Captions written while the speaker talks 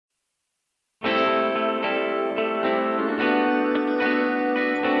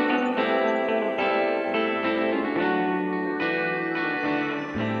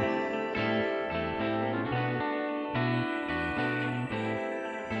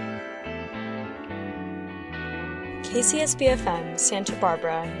KCSB-FM Santa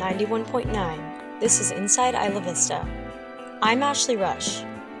Barbara 91.9. This is Inside Isla Vista. I'm Ashley Rush,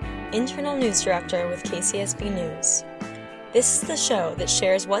 Internal News Director with KCSB News. This is the show that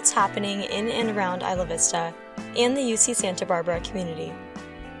shares what's happening in and around Isla Vista and the UC Santa Barbara community.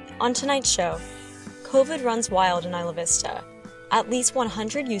 On tonight's show, COVID runs wild in Isla Vista. At least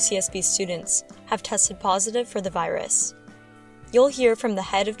 100 UCSB students have tested positive for the virus. You'll hear from the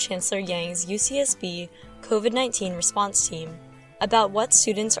head of Chancellor Yang's UCSB COVID-19 response team about what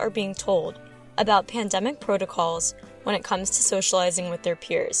students are being told about pandemic protocols when it comes to socializing with their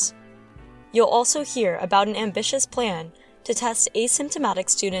peers. You'll also hear about an ambitious plan to test asymptomatic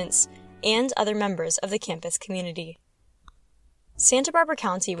students and other members of the campus community. Santa Barbara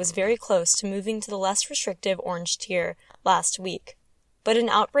County was very close to moving to the less restrictive orange tier last week, but an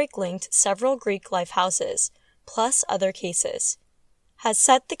outbreak linked several Greek life houses, plus other cases, has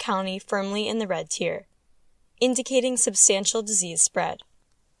set the county firmly in the red tier, indicating substantial disease spread.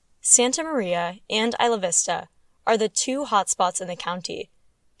 Santa Maria and Isla Vista are the two hotspots in the county,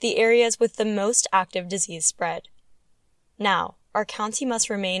 the areas with the most active disease spread. Now, our county must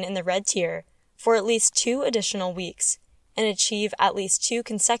remain in the red tier for at least 2 additional weeks and achieve at least 2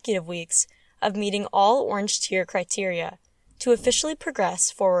 consecutive weeks of meeting all orange tier criteria to officially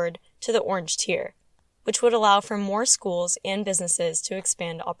progress forward to the orange tier, which would allow for more schools and businesses to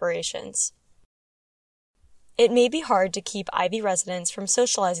expand operations. It may be hard to keep Ivy residents from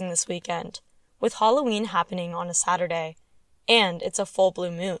socializing this weekend, with Halloween happening on a Saturday, and it's a full blue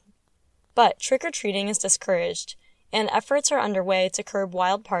moon. But trick-or-treating is discouraged, and efforts are underway to curb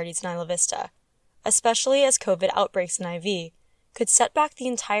wild parties in Isla Vista, especially as COVID outbreaks in Ivy could set back the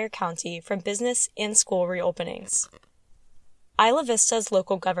entire county from business and school reopenings. Isla Vista's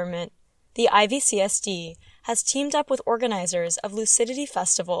local government, the Ivy CSD, has teamed up with organizers of Lucidity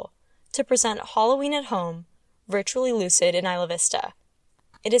Festival to present Halloween at Home, Virtually Lucid in Isla Vista.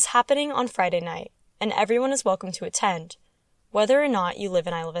 It is happening on Friday night, and everyone is welcome to attend, whether or not you live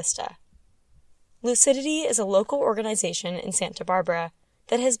in Isla Vista. Lucidity is a local organization in Santa Barbara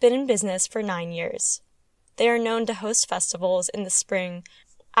that has been in business for 9 years. They are known to host festivals in the spring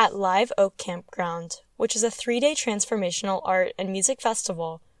at Live Oak Campground, which is a 3-day transformational art and music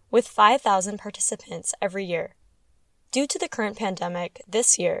festival with 5,000 participants every year. Due to the current pandemic,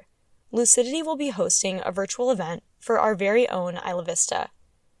 this year, Lucidity will be hosting a virtual event for our very own Isla Vista.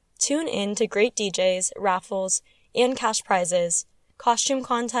 Tune in to great DJs, raffles, and cash prizes, costume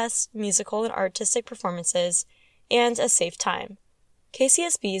contests, musical and artistic performances, and a safe time.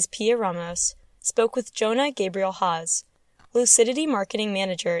 KCSB's Pia Ramos spoke with Jonah Gabriel Haas, Lucidity Marketing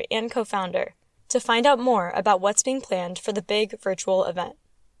Manager and co-founder, to find out more about what's being planned for the big virtual event.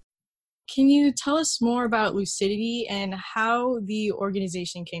 Can you tell us more about Lucidity and how the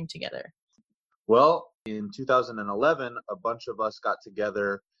organization came together? Well, in 2011, a bunch of us got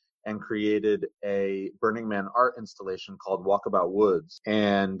together and created a Burning Man art installation called Walkabout Woods.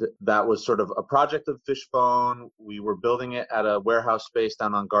 And that was sort of a project of Fishbone. We were building it at a warehouse space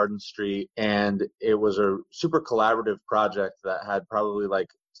down on Garden Street. And it was a super collaborative project that had probably like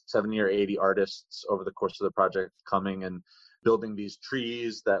 70 or 80 artists over the course of the project coming and building these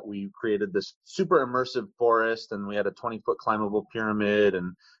trees that we created this super immersive forest, and we had a 20-foot climbable pyramid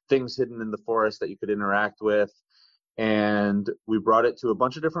and things hidden in the forest that you could interact with. And we brought it to a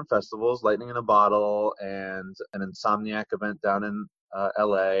bunch of different festivals, Lightning in a Bottle and an Insomniac event down in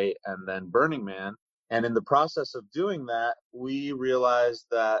LA, and then Burning Man. And in the process of doing that, we realized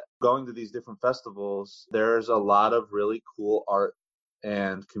that going to these different festivals, there's a lot of really cool art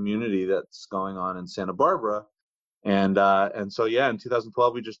and community that's going on in Santa Barbara. And so, in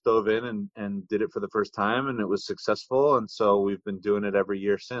 2012, we just dove in and did it for the first time, and it was successful. And so we've been doing it every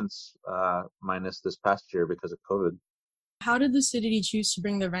year since, minus this past year because of COVID. How did Lucidity choose to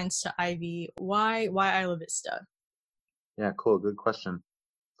bring the events to Ivy? Why Isla Vista? Yeah, cool. Good question.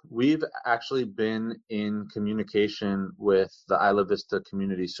 We've actually been in communication with the Isla Vista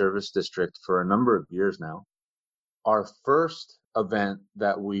Community Service District for a number of years now. Our first event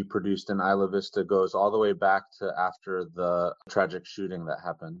that we produced in Isla Vista goes all the way back to after the tragic shooting that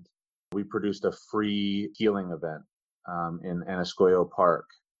happened. We produced a free healing event in Anascoyo Park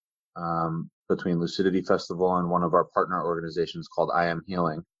between Lucidity Festival and one of our partner organizations called I Am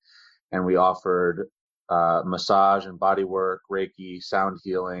Healing. And we offered massage and body work, Reiki, sound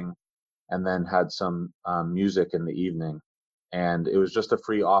healing, and then had some music in the evening. And it was just a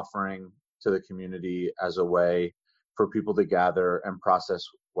free offering to the community as a way for people to gather and process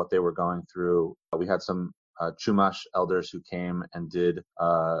what they were going through. We had some Chumash elders who came and did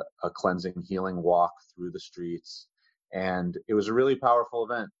a cleansing healing walk through the streets. And it was a really powerful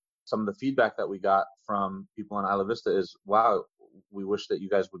event. some of the feedback that we got from people in Isla Vista is, wow, we wish that you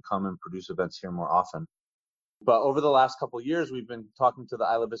guys would come and produce events here more often. But over the last couple of years, we've been talking to the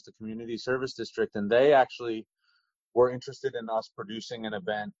Isla Vista Community Service District, and they actually were interested in us producing an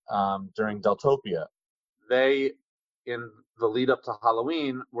event during Deltopia. They, in the lead up to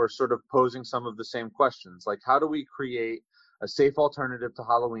Halloween, were sort of posing some of the same questions, like how do we create a safe alternative to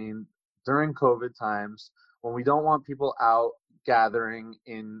Halloween during COVID times when we don't want people out gathering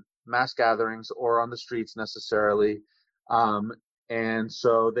in mass gatherings or on the streets necessarily. And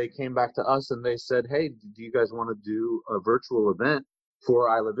so they came back to us and they said, hey, do you guys want to do a virtual event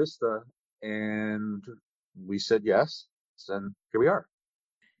for Isla Vista? And we said yes, and here we are.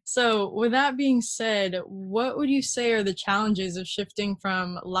 So with that being said, what would you say are the challenges of shifting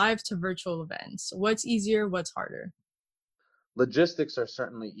from live to virtual events? What's easier, what's harder? Logistics are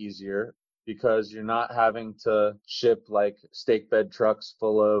certainly easier because you're not having to ship like stake bed trucks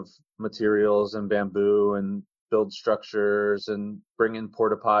full of materials and bamboo and build structures and bring in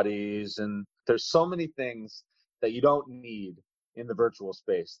porta potties. And there's so many things that you don't need in the virtual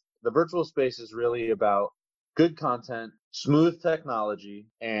space. The virtual space is really about good content, smooth technology,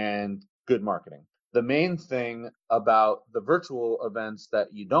 and good marketing. The main thing about the virtual events that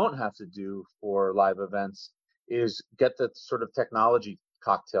you don't have to do for live events is get the sort of technology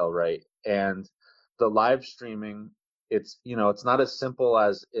cocktail right. And the live streaming, it's not as simple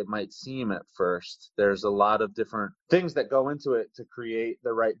as it might seem at first. There's a lot of different things that go into it to create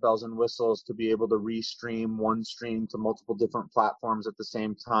the right bells and whistles, to be able to restream one stream to multiple different platforms at the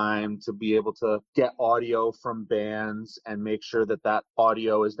same time, to be able to get audio from bands and make sure that that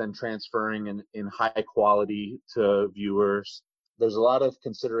audio is then transferring in high quality to viewers. There's a lot of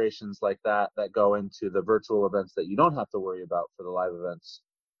considerations like that go into the virtual events that you don't have to worry about for the live events.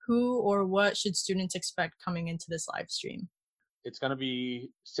 Who or what should students expect coming into this live stream? It's going to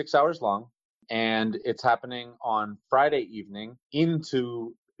be 6 hours long, and it's happening on Friday evening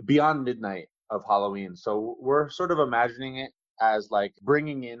into beyond midnight of Halloween. So we're sort of imagining it as like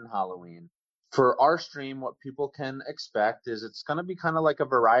bringing in Halloween. For our stream, what people can expect is it's going to be kind of like a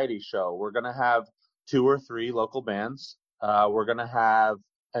variety show. We're going to have 2 or 3 local bands. We're going to have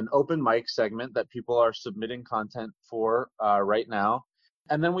an open mic segment that people are submitting content for right now.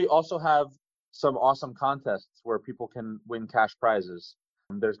 And then we also have some awesome contests where people can win cash prizes.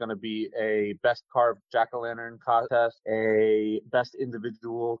 There's going to be a best carved jack-o'-lantern contest, a best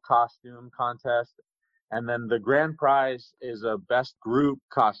individual costume contest, and then the grand prize is a best group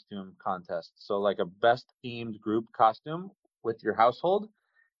costume contest. So like a best themed group costume with your household.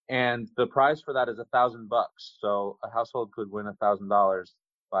 And the prize for that is $1,000. So a household could win $1,000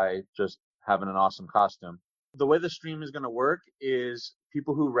 by just having an awesome costume. The way the stream is going to work is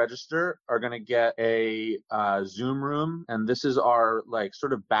people who register are going to get a Zoom room. And this is our like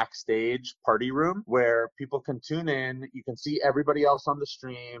sort of backstage party room where people can tune in. You can see everybody else on the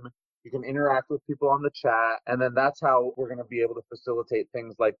stream. You can interact with people on the chat. And then that's how we're going to be able to facilitate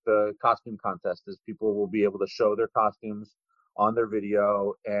things like the costume contest, is people will be able to show their costumes on their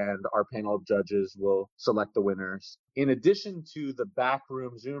video, and our panel of judges will select the winners. In addition to the back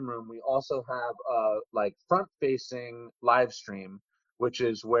room Zoom room, we also have a like front-facing live stream, which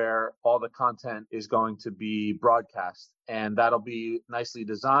is where all the content is going to be broadcast, and that'll be nicely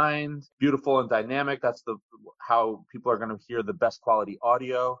designed, beautiful and dynamic. That's how people are going to hear the best quality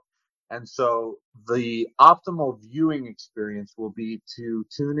audio. And so the optimal viewing experience will be to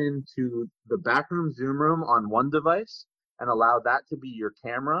tune into the backroom Zoom room on one device and allow that to be your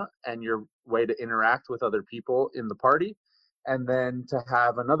camera and your way to interact with other people in the party. And then to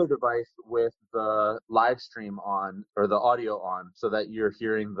have another device with the live stream on, or the audio on, so that you're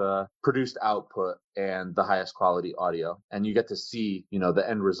hearing the produced output and the highest quality audio, and you get to see, the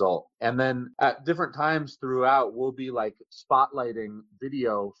end result. And then at different times throughout, we'll be like spotlighting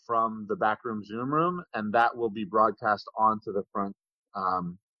video from the backroom Zoom room, and that will be broadcast onto the front,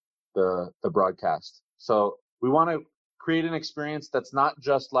 the broadcast. So we want to create an experience that's not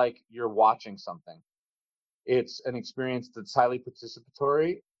just like you're watching something. It's an experience that's highly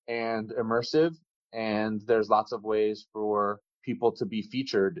participatory and immersive, and there's lots of ways for people to be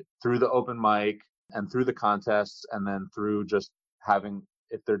featured through the open mic and through the contests, and then through just having,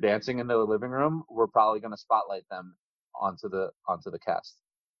 if they're dancing in the living room, we're probably going to spotlight them onto the cast.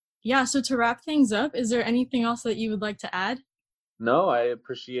 Yeah, so to wrap things up, is there anything else that you would like to add? No, I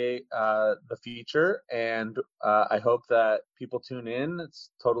appreciate the feature, and I hope that people tune in. It's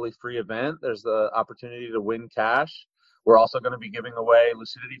a totally free event. There's the opportunity to win cash. We're also going to be giving away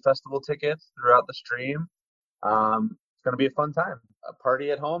Lucidity Festival tickets throughout the stream. It's going to be a fun time. A party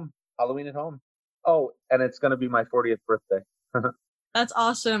at home, Halloween at home. Oh, and it's going to be my 40th birthday. That's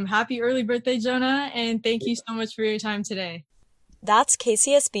awesome. Happy early birthday, Jonah, and thank you so much for your time today. That's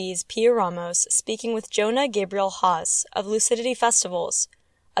KCSB's Pia Ramos speaking with Jonah Gabriel Haas of Lucidity Festivals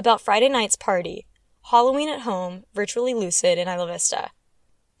about Friday night's party, Halloween at Home, Virtually Lucid in Isla Vista.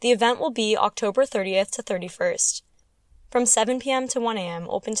 The event will be October 30th to 31st, from 7 p.m. to 1 a.m.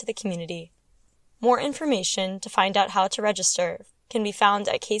 open to the community. More information to find out how to register can be found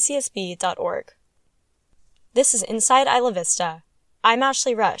at kcsb.org. This is Inside Isla Vista. I'm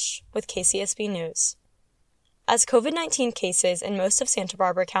Ashley Rush with KCSB News. As COVID-19 cases in most of Santa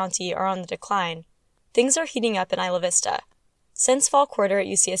Barbara County are on the decline, things are heating up in Isla Vista. Since fall quarter at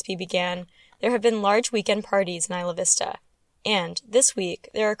UCSB began, there have been large weekend parties in Isla Vista, and this week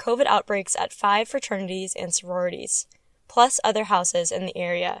there are COVID outbreaks at 5 fraternities and sororities, plus other houses in the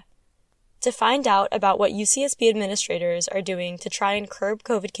area. To find out about what UCSB administrators are doing to try and curb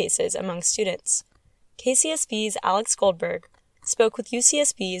COVID cases among students, KCSB's Alex Goldberg spoke with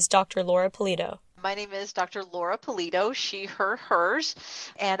UCSB's Dr. Laura Polito. My name is Dr. Laura Polito, she, her, hers,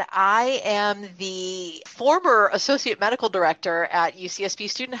 and I am the former Associate Medical Director at UCSB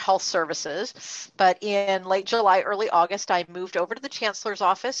Student Health Services. But in late July, early August, I moved over to the Chancellor's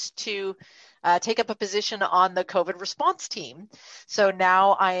office to take up a position on the COVID response team. So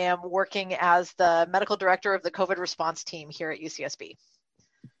now I am working as the Medical Director of the COVID response team here at UCSB.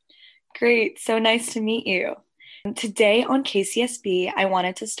 Great, so nice to meet you. Today on KCSB, I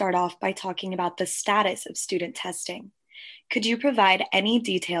wanted to start off by talking about the status of student testing. Could you provide any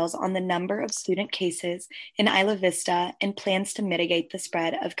details on the number of student cases in Isla Vista and plans to mitigate the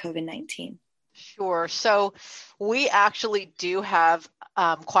spread of COVID-19? Sure. So we actually do have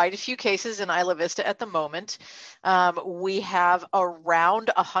quite a few cases in Isla Vista at the moment. We have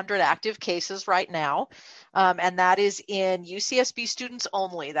around 100 active cases right now, and that is in UCSB students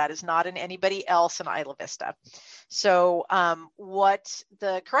only. That is not in anybody else in Isla Vista. So what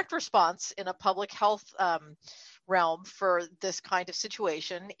the correct response in a public health realm for this kind of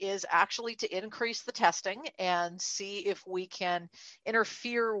situation is actually to increase the testing and see if we can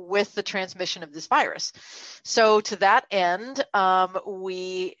interfere with the transmission of this virus. So to that end,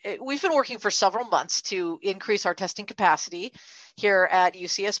 we've been working for several months to increase our testing capacity here at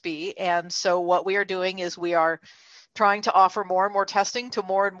UCSB. And so what we are doing is we are trying to offer more and more testing to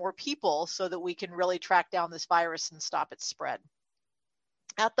more and more people so that we can really track down this virus and stop its spread.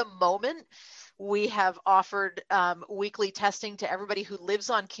 At the moment, we have offered weekly testing to everybody who lives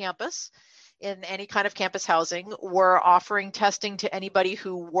on campus in any kind of campus housing. We're offering testing to anybody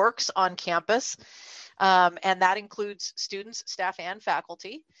who works on campus, and that includes students, staff, and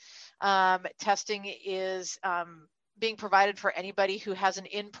faculty. Testing is being provided for anybody who has an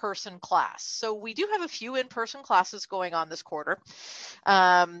in-person class. So we do have a few in-person classes going on this quarter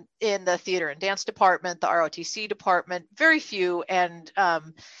in the theater and dance department, the ROTC department, very few, and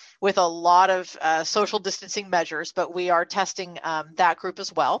with a lot of social distancing measures, but we are testing that group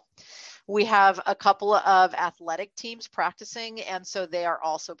as well. We have a couple of athletic teams practicing, and so they are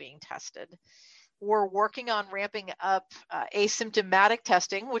also being tested. We're working on ramping up asymptomatic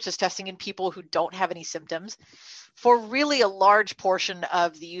testing, which is testing in people who don't have any symptoms, for really a large portion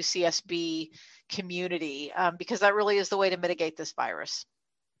of the UCSB community, because that really is the way to mitigate this virus.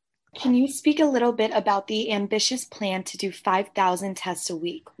 Can you speak a little bit about the ambitious plan to do 5,000 tests a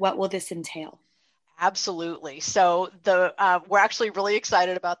week? What will this entail? Absolutely. So we're actually really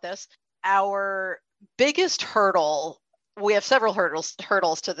excited about this. Our biggest hurdle, we have several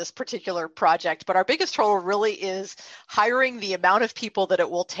hurdles to this particular project, but our biggest hurdle really is hiring the amount of people that it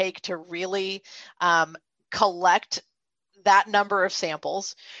will take to really collect that number of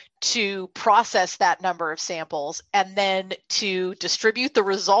samples, to process that number of samples, and then to distribute the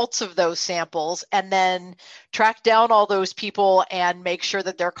results of those samples, and then track down all those people and make sure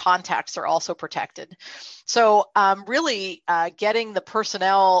that their contacts are also protected. So really getting the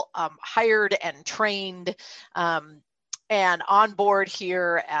personnel hired and trained and on board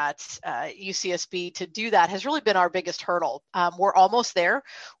here at UCSB to do that has really been our biggest hurdle. We're almost there.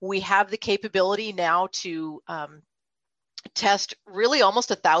 We have the capability now to test really almost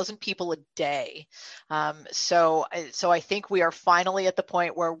 1,000 people a day. So I think we are finally at the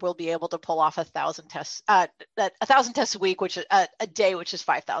point where we'll be able to pull off 1,000 tests, 1,000 tests a week, which is a day, which is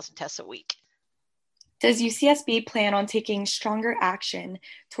 5,000 tests a week. Does UCSB plan on taking stronger action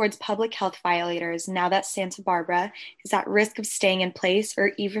towards public health violators now that Santa Barbara is at risk of staying in place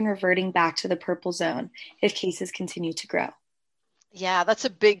or even reverting back to the purple zone if cases continue to grow? Yeah, that's a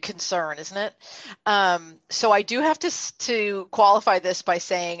big concern, isn't it? So I do have to qualify this by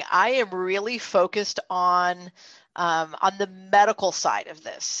saying I am really focused on on the medical side of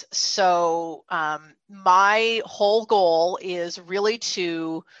this. So my whole goal is really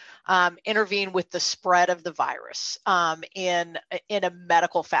to intervene with the spread of the virus in a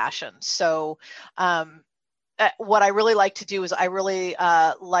medical fashion. So what I really like to do is I really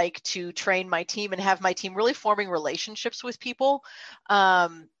like to train my team and have my team really forming relationships with people,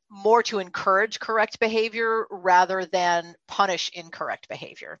 more to encourage correct behavior rather than punish incorrect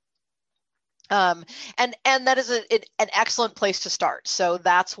behavior. And that is an excellent place to start. So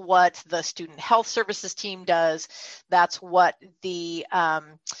that's what the student health services team does. That's what the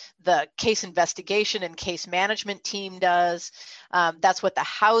case investigation and case management team does. That's what the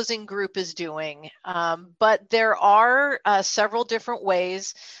housing group is doing. But there are several different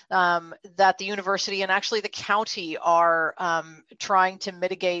ways that the university and actually the county are trying to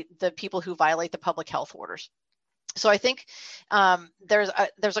mitigate the people who violate the public health orders. So I think there's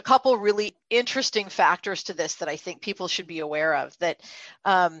a couple really interesting factors to this that I think people should be aware of, that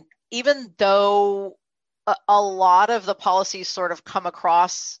even though a lot of the policies sort of come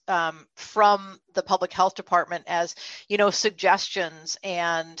across from the public health department as, suggestions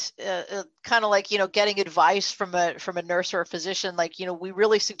and kind of like, getting advice from a nurse or a physician, like, we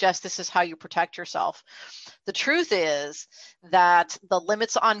really suggest this is how you protect yourself. The truth is that the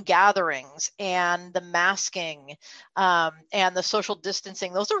limits on gatherings and the masking and the social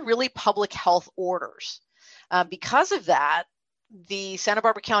distancing, those are really public health orders. Because of that, the Santa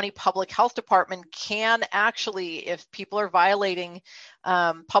Barbara County Public Health Department can actually, if people are violating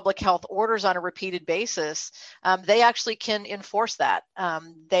public health orders on a repeated basis, they actually can enforce that.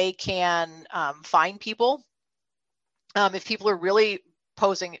 They can fine people if people are really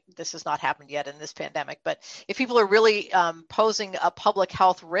posing, this has not happened yet in this pandemic, but if people are really posing a public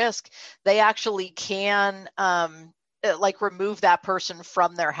health risk, they actually can remove that person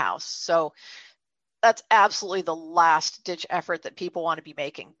from their house. So that's absolutely the last ditch effort that people want to be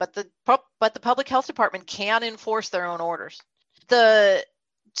making. But the public health department can enforce their own orders. The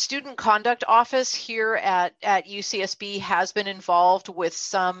student conduct office here at UCSB has been involved with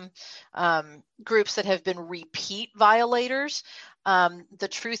some groups that have been repeat violators. The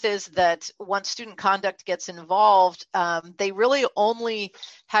truth is that once student conduct gets involved, they really only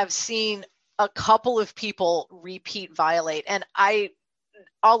have seen a couple of people repeat violate. And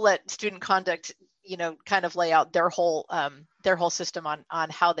I'll let student conduct kind of lay out their whole system on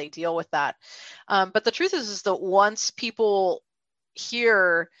how they deal with that. But the truth is that once people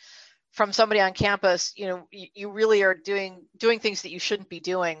hear from somebody on campus, you really are doing things that you shouldn't be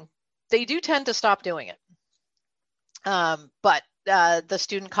doing, they do tend to stop doing it. But the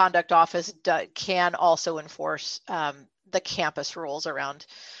student conduct office can also enforce the campus rules around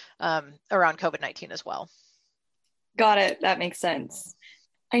COVID-19 as well. Got it. That makes sense.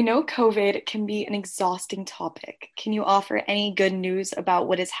 I know COVID can be an exhausting topic. Can you offer any good news about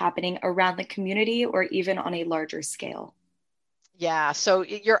what is happening around the community or even on a larger scale? Yeah, so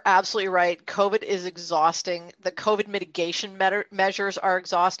you're absolutely right. COVID is exhausting. The COVID mitigation measures are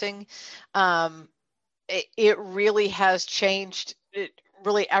exhausting. It really has changed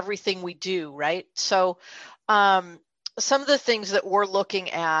really everything we do, right? So some of the things that we're looking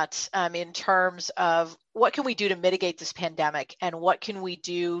at in terms of what can we do to mitigate this pandemic and what can we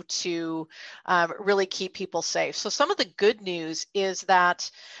do to really keep people safe. So some of the good news is that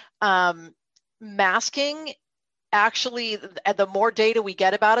masking, actually, the more data we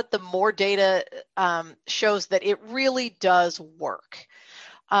get about it, the more data shows that it really does work.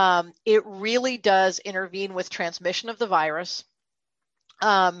 It really does intervene with transmission of the virus.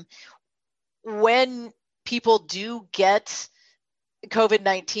 When people do get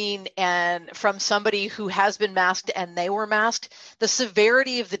COVID-19 and from somebody who has been masked and they were masked, the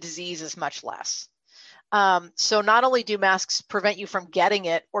severity of the disease is much less. So not only do masks prevent you from getting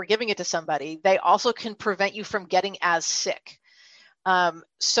it or giving it to somebody, they also can prevent you from getting as sick.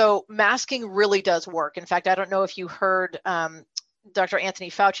 So masking really does work. In fact, I don't know if you heard Dr.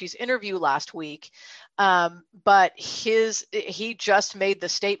 Anthony Fauci's interview last week, but he just made the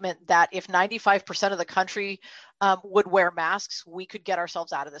statement that if 95% of the country would wear masks, we could get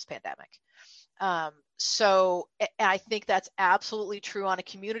ourselves out of this pandemic. So I think that's absolutely true on a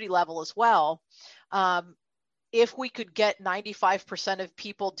community level as well. If we could get 95% of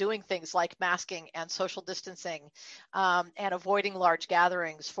people doing things like masking and social distancing and avoiding large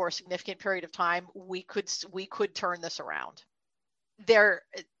gatherings for a significant period of time, we could turn this around. There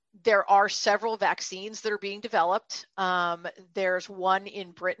are several vaccines that are being developed. There's one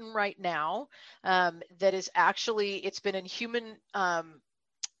in Britain right now that is actually, it's been in human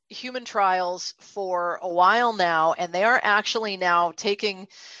trials for a while now, and they are actually now taking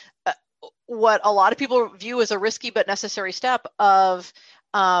what a lot of people view as a risky but necessary step of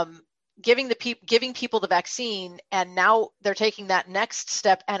giving people the vaccine, and now they're taking that next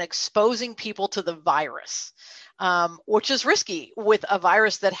step and exposing people to the virus, which is risky with a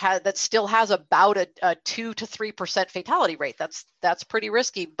virus that still has about a 2 to 3% fatality rate. That's pretty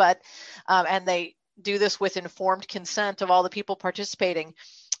risky, but and they do this with informed consent of all the people participating,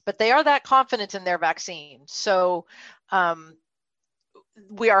 but they are that confident in their vaccine. So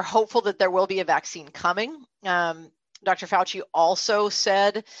we are hopeful that there will be a vaccine coming. Dr. Fauci also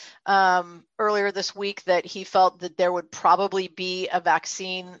said earlier this week that he felt that there would probably be a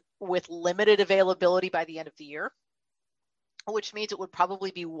vaccine with limited availability by the end of the year, which means it would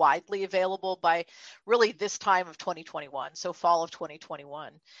probably be widely available by really this time of 2021, so fall of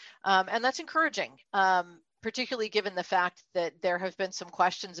 2021. And that's encouraging, particularly given the fact that there have been some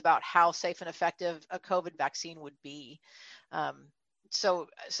questions about how safe and effective a COVID vaccine would be. So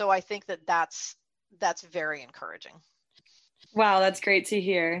I think that's very encouraging. Wow, that's great to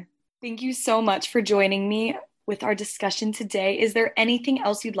hear. Thank you so much for joining me with our discussion today. Is there anything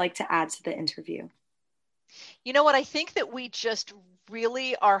else you'd like to add to the interview? You know what, I think that we just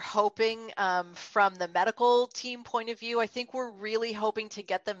really are hoping from the medical team point of view, I think we're really hoping to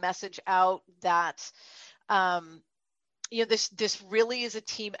get the message out that this really is a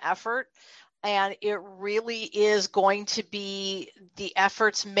team effort. And it really is going to be the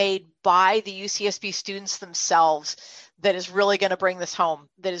efforts made by the UCSB students themselves that is really going to bring this home,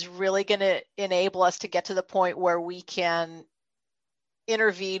 that is really going to enable us to get to the point where we can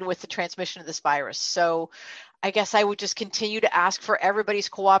intervene with the transmission of this virus. So I guess I would just continue to ask for everybody's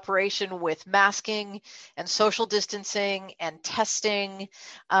cooperation with masking and social distancing and testing.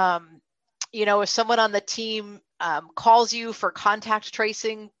 If someone on the team calls you for contact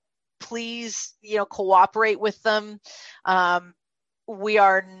tracing, please, cooperate with them. We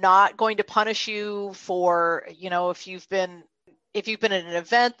are not going to punish you for, if you've been at an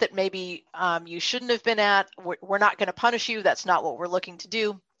event that maybe you shouldn't have been at. We're not going to punish you. That's not what we're looking to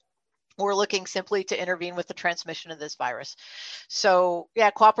do. We're looking simply to intervene with the transmission of this virus. So yeah,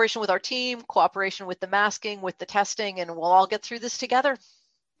 cooperation with our team, cooperation with the masking, with the testing, and we'll all get through this together.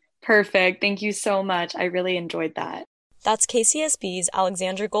 Perfect. Thank you so much. I really enjoyed that. That's KCSB's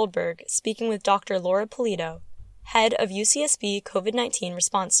Alexandra Goldberg speaking with Dr. Laura Polito, head of UCSB COVID-19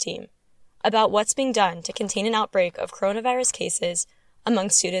 response team, about what's being done to contain an outbreak of coronavirus cases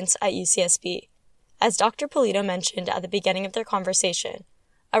among students at UCSB. As Dr. Polito mentioned at the beginning of their conversation,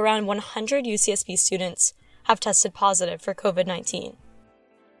 around 100 UCSB students have tested positive for COVID-19.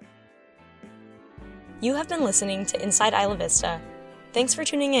 You have been listening to Inside Isla Vista. Thanks for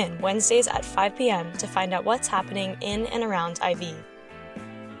tuning in Wednesdays at 5 p.m. to find out what's happening in and around IV.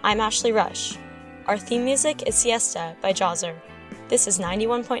 I'm Ashley Rush. Our theme music is Siesta by Jawser. This is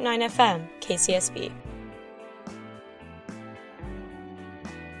 91.9 FM, KCSB.